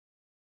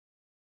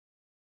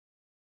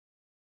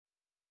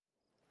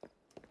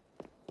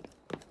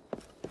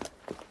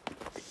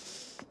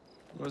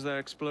Was there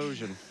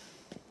explosion?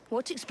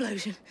 What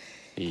explosion?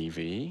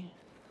 Evie?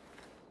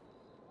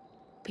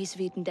 Piece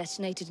of Eden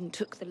detonated and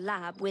took the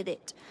lab with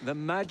it. The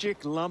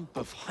magic lump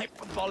of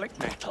hyperbolic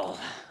metal.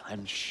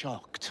 I'm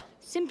shocked.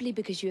 Simply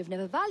because you have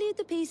never valued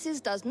the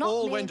pieces does not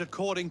All mean... went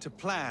according to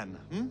plan,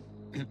 hmm?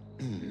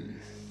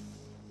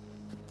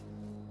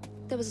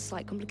 There was a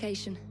slight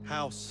complication.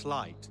 How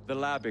slight? The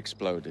lab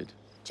exploded.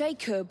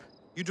 Jacob.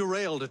 You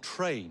derailed a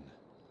train.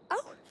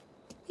 Oh,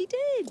 he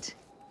did.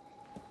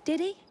 Did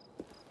he?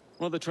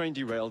 Well, the train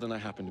derailed and I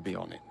happened to be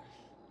on it.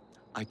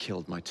 I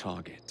killed my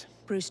target.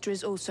 Brewster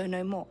is also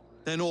no more.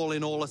 Then all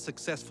in all a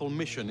successful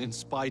mission in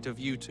spite of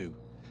you two.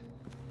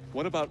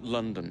 What about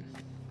London?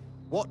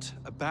 What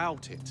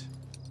about it?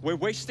 We're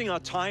wasting our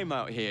time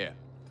out here.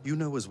 You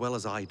know as well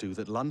as I do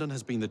that London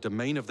has been the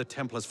domain of the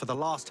Templars for the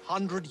last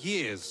 100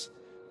 years.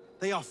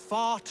 They are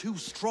far too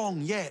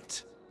strong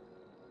yet.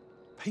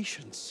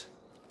 Patience.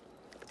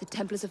 The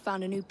Templars have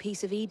found a new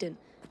piece of Eden.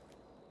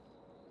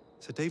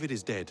 Sir David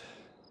is dead.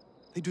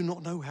 They do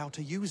not know how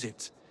to use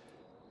it.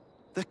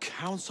 The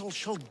Council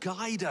shall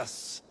guide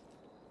us.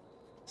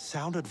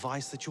 Sound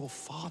advice that your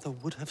father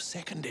would have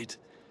seconded.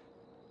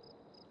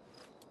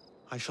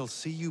 I shall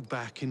see you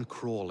back in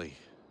Crawley.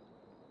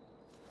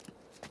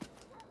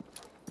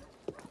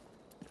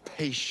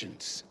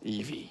 Patience,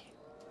 Evie.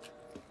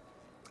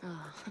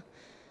 Ah,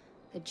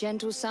 the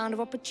gentle sound of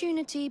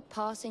opportunity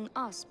passing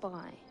us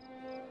by.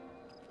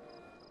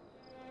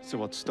 So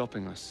what's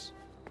stopping us?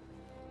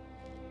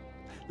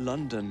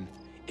 London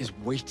is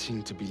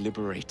waiting to be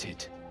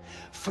liberated.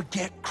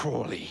 Forget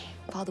Crawley.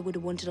 Father would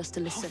have wanted us to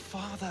listen. Oh,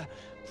 Father.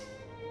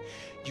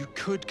 You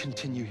could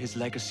continue his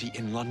legacy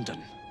in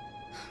London.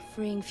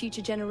 Freeing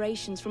future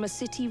generations from a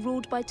city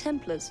ruled by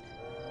Templars.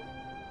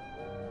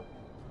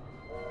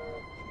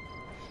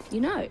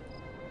 You know,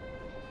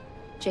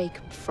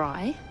 Jacob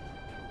Fry,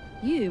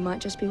 you might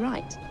just be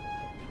right.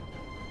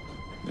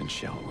 Then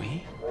shall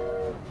we?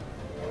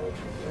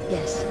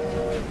 Yes.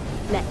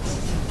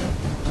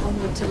 Let's.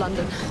 Onward to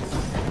London.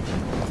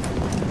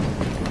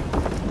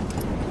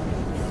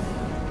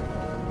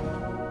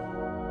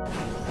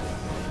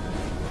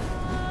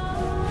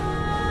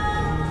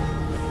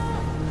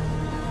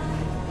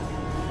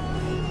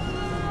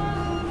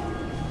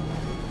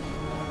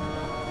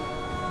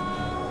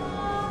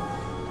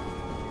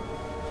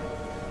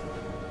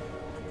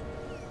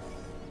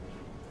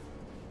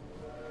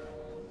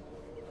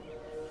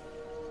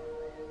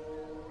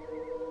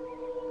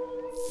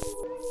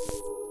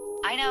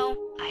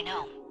 I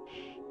know.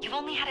 You've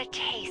only had a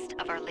taste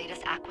of our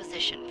latest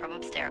acquisition from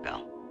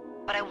Abstergo.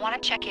 But I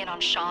want to check in on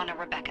Sean and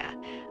Rebecca.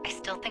 I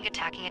still think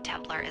attacking a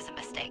Templar is a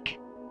mistake.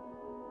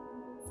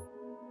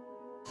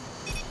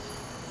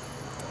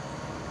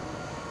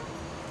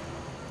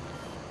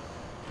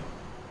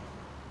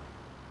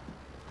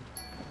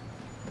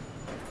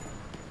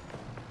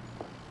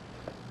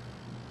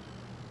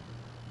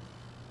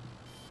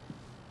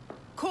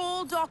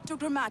 Call Dr.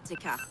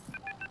 Grammatica.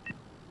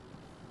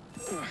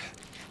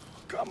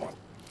 Come on.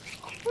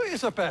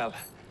 Isabel,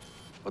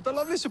 what a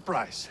lovely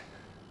surprise.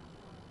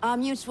 Our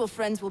mutual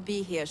friends will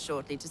be here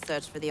shortly to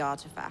search for the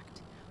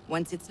artifact.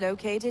 Once it's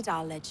located,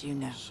 I'll let you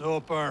know.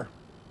 Super.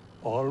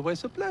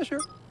 Always a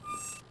pleasure.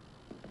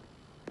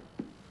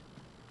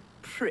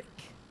 Prick.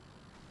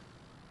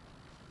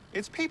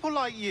 It's people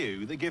like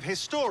you that give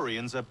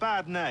historians a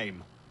bad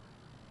name.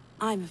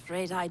 I'm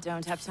afraid I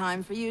don't have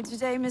time for you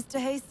today, Mr.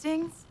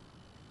 Hastings.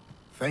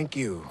 Thank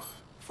you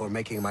for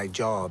making my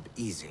job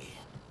easy.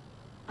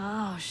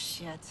 Oh,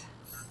 shit.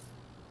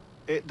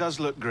 It does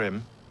look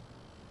grim.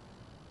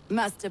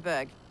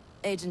 Masterberg,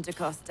 Agent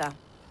Acosta.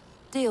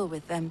 Deal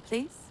with them,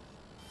 please.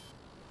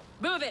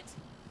 Move it!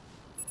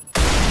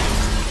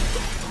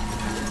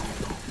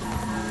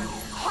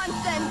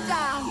 Hunt them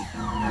down!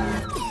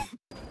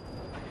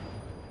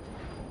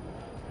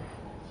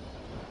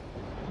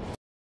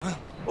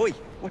 Oi,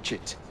 watch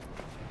it.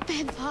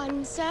 Beg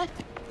pardon, sir.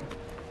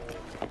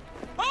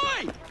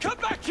 Oi! Come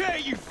back here,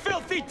 you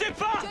filthy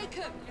dipper!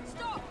 Jacob,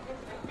 stop!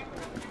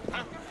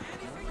 Huh?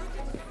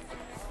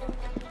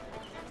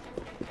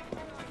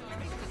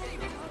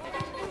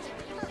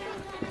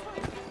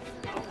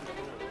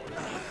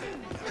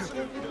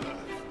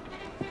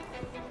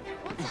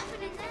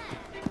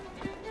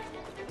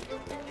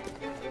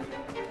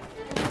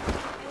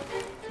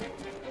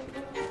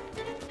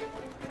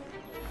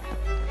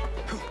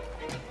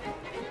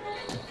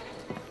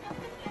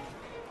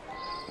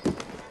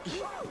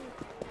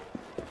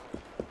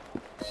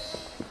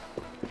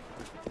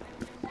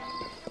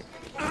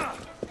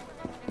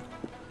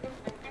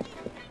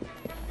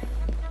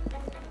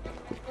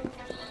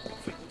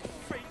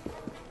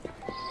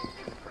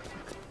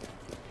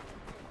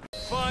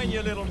 Fine,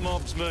 you little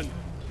mobsman.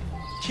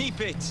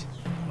 Keep it.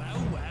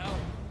 Well, well.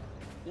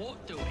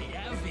 What do we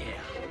have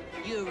here?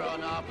 You're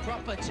on our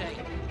property.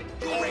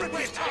 Rip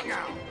his tongue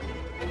out!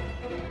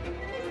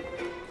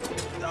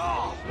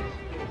 Oh.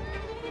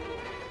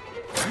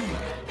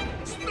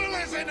 Spill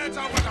his innards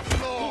over the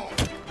floor!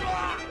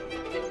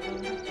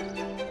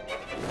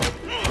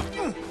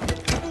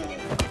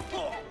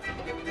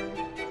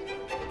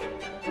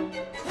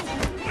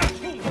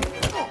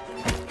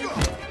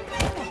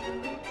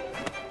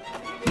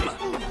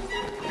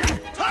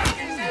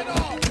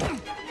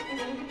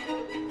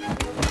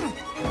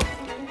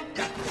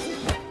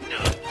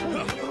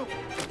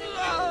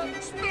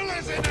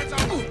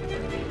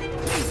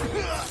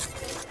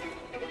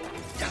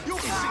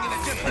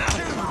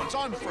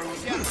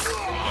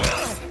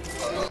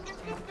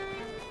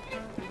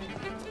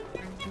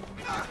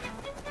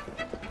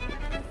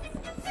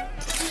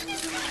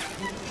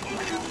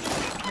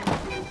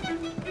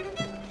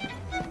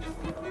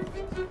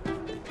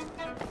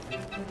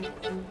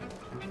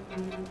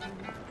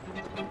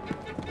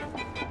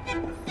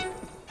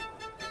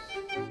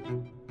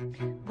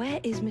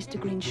 is Mr.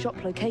 Green's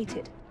shop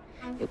located?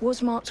 It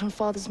was marked on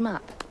Father's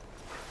map.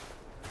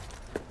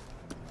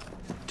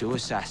 2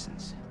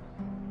 assassins.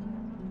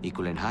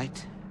 Equal in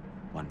height,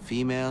 1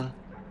 female,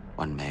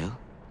 1 male.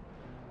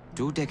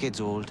 2 decades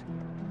old,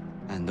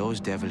 and those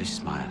devilish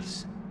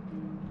smiles.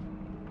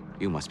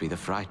 You must be the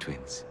Fry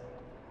twins.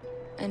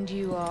 And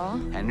you are?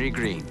 Henry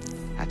Green,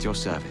 at your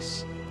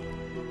service.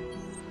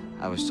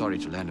 I was sorry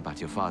to learn about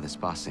your father's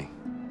passing.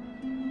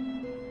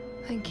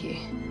 Thank you.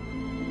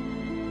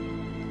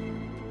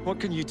 What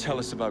can you tell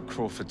us about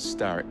Crawford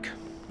Starrick?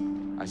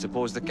 I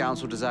suppose the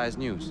Council desires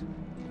news.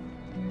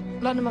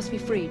 London must be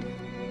freed,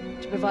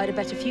 to provide a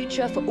better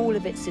future for all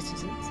of its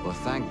citizens. Well,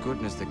 thank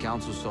goodness the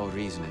Council saw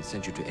reason and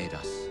sent you to aid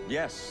us.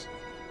 Yes.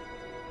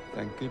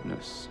 Thank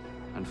goodness.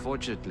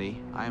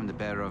 Unfortunately, I am the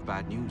bearer of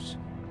bad news.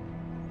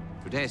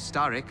 Today,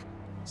 Starrick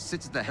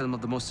sits at the helm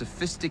of the most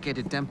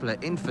sophisticated Templar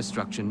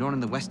infrastructure known in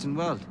the Western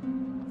world.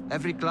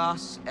 Every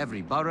class,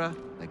 every borough,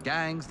 the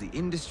gangs, the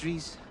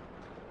industries.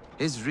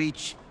 His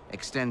reach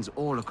extends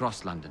all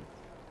across London.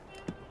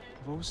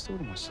 I've always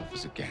thought of myself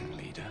as a gang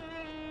leader.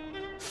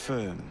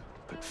 Firm,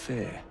 but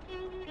fair.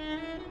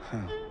 Huh.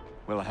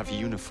 Well, I have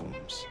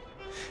uniforms.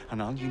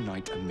 And I'll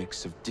unite a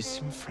mix of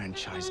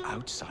disenfranchised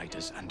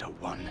outsiders under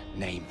one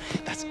name.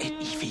 That's it,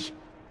 Evie.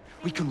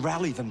 We can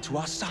rally them to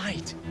our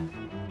side.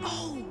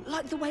 Oh,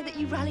 like the way that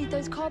you rallied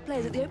those card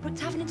players at the Oakbrook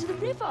Tavern into the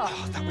river.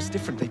 Oh, that was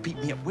different. They beat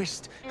me at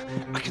whist.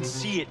 I can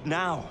see it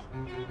now.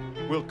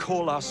 We'll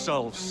call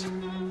ourselves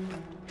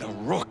the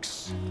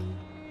Rooks.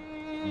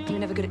 You're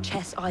never good at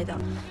chess either.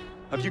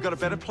 Have you got a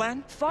better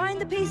plan?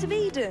 Find the piece of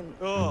Eden.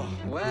 Oh.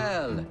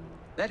 Well,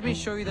 let me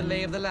show you the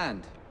lay of the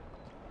land.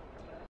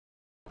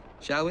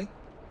 Shall we?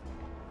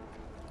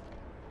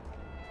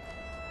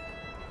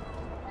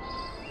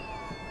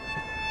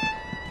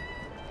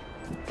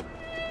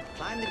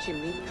 Climb the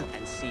chimney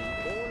and see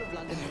all of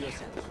London for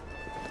yourself.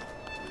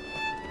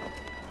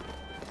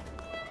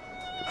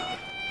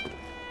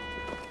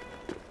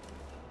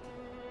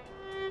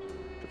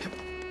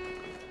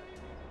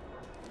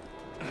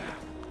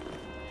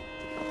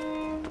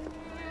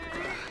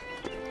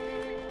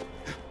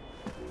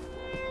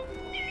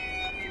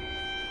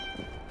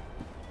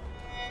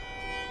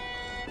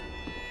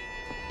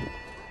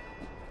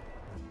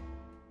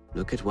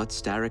 Look at what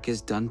Starrick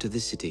has done to the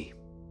city.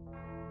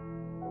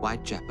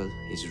 Whitechapel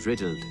is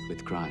riddled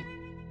with crime.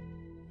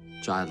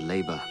 Child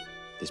labor,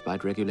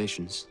 despite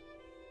regulations.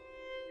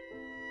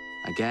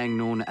 A gang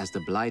known as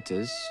the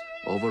Blighters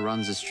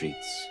overruns the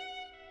streets,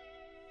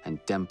 and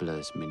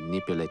Templars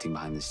manipulating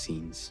behind the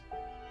scenes.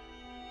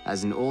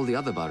 As in all the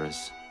other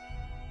boroughs,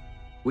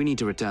 we need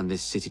to return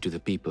this city to the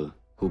people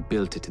who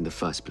built it in the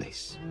first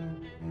place.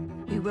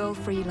 We will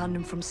free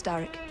London from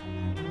Starrick.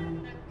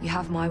 You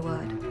have my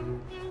word.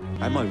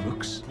 And my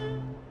Rooks.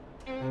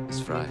 Miss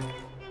Fry,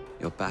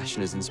 your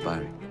passion is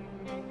inspiring.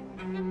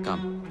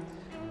 Come,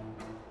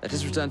 let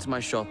us return to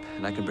my shop,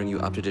 and I can bring you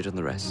up to date on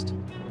the rest.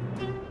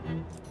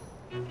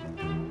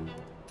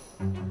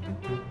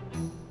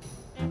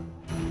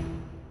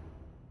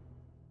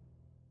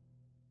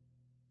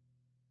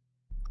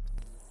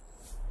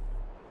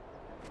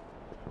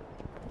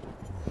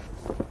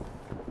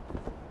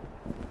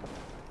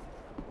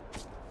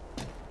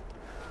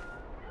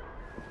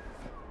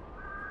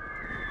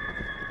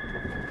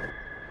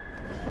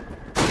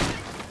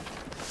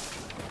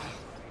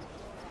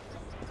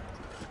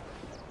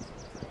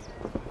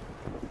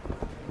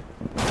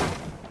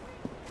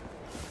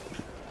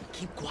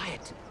 Keep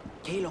quiet.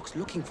 Kaylock's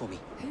looking for me.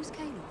 Who's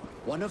Kaylock?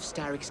 One of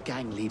Starrick's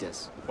gang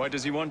leaders. Why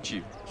does he want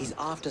you? He's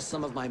after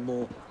some of my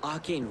more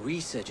arcane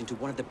research into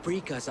one of the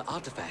precursor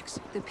artifacts.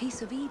 The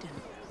piece of Eden.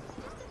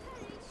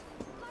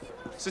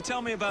 So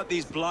tell me about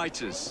these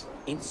Blighters.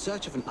 In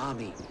search of an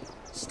army,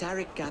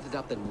 Starrick gathered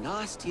up the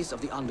nastiest of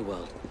the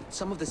underworld.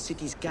 Some of the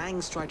city's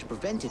gangs tried to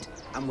prevent it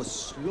and were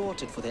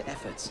slaughtered for their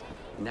efforts.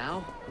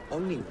 Now,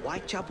 only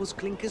Whitechapel's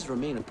clinkers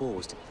remain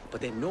opposed, but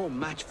they're no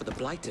match for the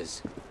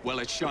Blighters. Well,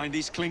 let's shine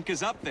these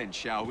clinkers up then,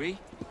 shall we?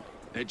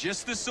 They're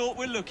just the sort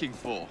we're looking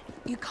for.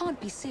 You can't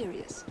be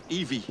serious.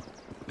 Evie,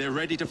 they're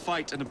ready to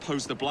fight and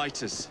oppose the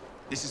Blighters.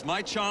 This is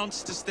my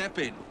chance to step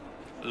in.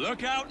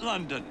 Look out,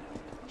 London.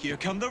 Here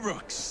come the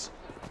Rooks.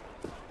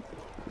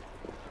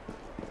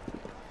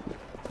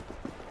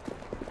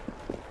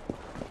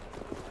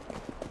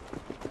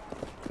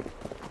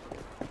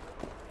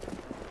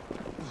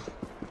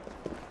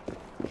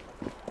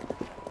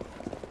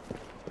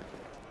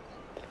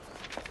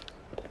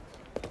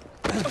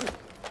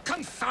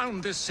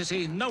 Confound this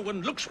city. No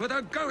one looks where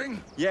they're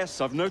going.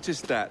 Yes, I've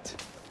noticed that.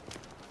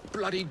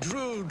 Bloody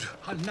Drood.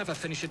 I'll never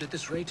finish it at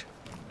this rate.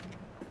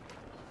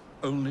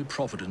 Only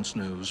Providence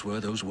knows where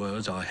those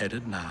words are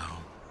headed now.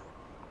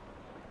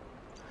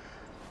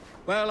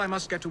 Well, I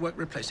must get to work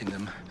replacing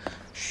them.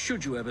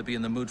 Should you ever be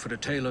in the mood for a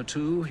tale or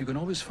two, you can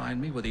always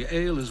find me where the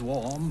ale is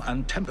warm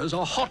and tempers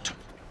are hot.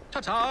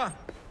 Ta-ta!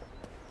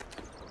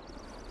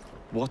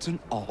 What an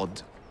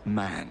odd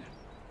man.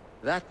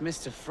 That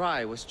Mr.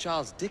 Fry was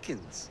Charles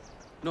Dickens.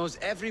 Knows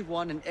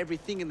everyone and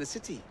everything in the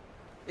city.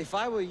 If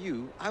I were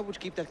you, I would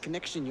keep that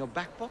connection in your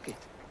back pocket.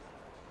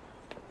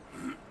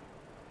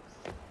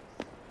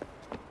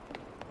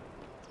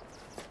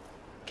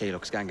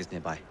 Kaylock's gang is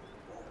nearby.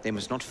 They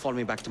must not follow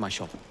me back to my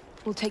shop.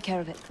 We'll take care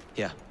of it.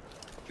 Here.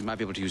 You might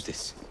be able to use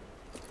this.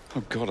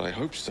 Oh God, I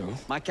hope so.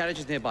 My carriage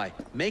is nearby.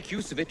 Make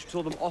use of it to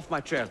throw them off my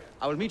trail.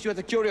 I will meet you at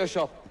the curio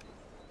shop.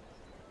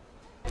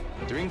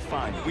 We're doing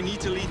fine. We need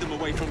to lead them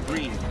away from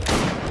Green.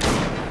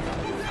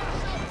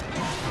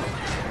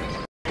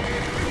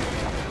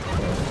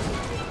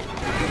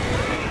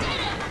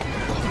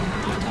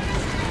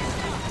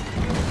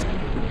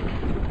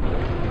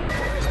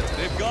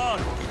 They've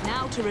gone.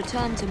 Now to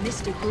return to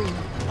Mr. Green.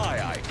 Aye,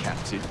 aye,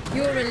 Captain.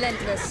 You're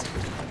relentless.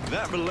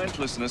 That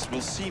relentlessness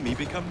will see me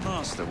become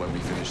master when we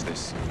finish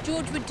this.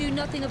 George would do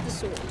nothing of the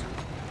sort.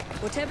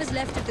 Whatever's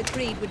left of the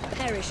Creed would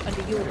perish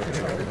under your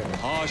control.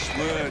 Harsh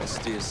words,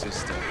 dear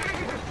sister.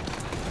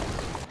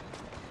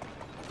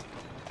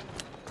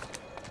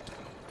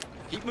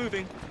 Keep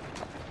moving.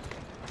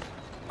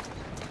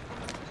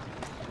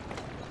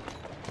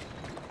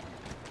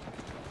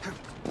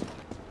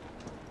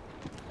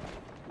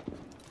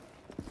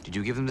 Did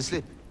you give them the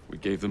slip? We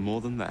gave them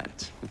more than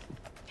that.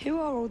 Who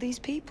are all these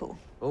people?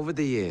 Over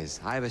the years,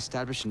 I have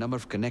established a number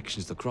of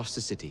connections across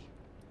the city.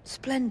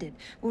 Splendid.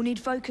 We'll need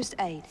focused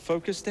aid.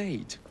 Focused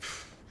aid.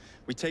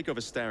 We take over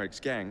Starrick's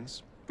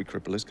gangs, we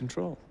cripple his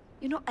control.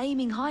 You're not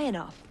aiming high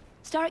enough.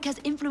 Starrick has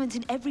influence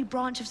in every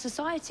branch of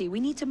society.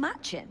 We need to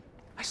match him.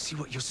 I see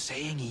what you're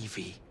saying,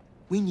 Evie.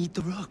 We need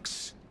the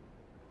Rooks.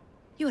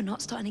 You are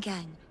not starting a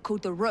gang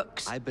called the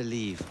Rooks. I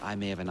believe I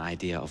may have an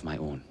idea of my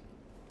own.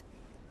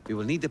 We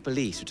will need the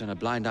police to turn a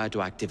blind eye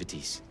to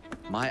activities.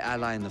 My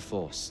ally in the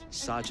force,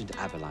 Sergeant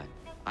Aberline.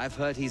 I've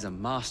heard he's a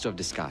master of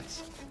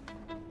disguise.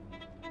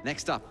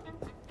 Next up,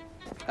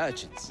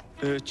 urchins.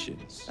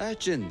 Urchins?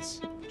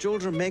 Urchins.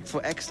 Children make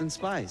for excellent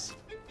spies.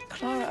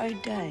 Clara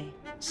O'Day.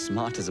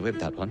 Smart as a whip,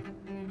 that one.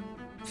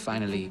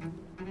 Finally,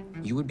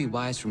 you would be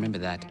wise to remember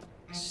that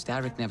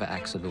Starrick never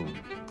acts alone.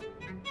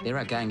 There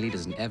are gang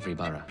leaders in every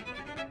borough.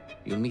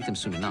 You'll meet them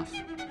soon enough,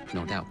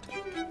 no doubt.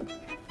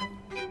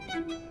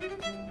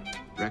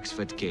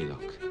 Rexford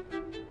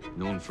Kaylock,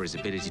 known for his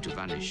ability to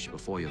vanish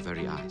before your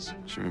very eyes.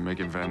 Should we make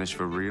him vanish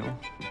for real?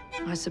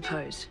 I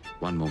suppose.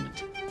 One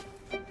moment.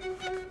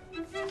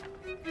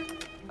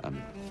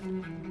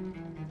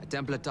 A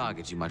Templar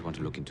target you might want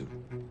to look into.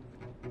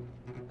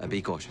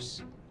 Be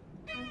cautious.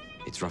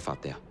 It's rough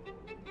out there.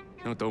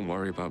 No, don't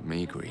worry about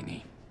me,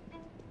 Greenie.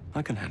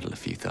 I can handle a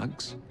few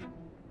thugs.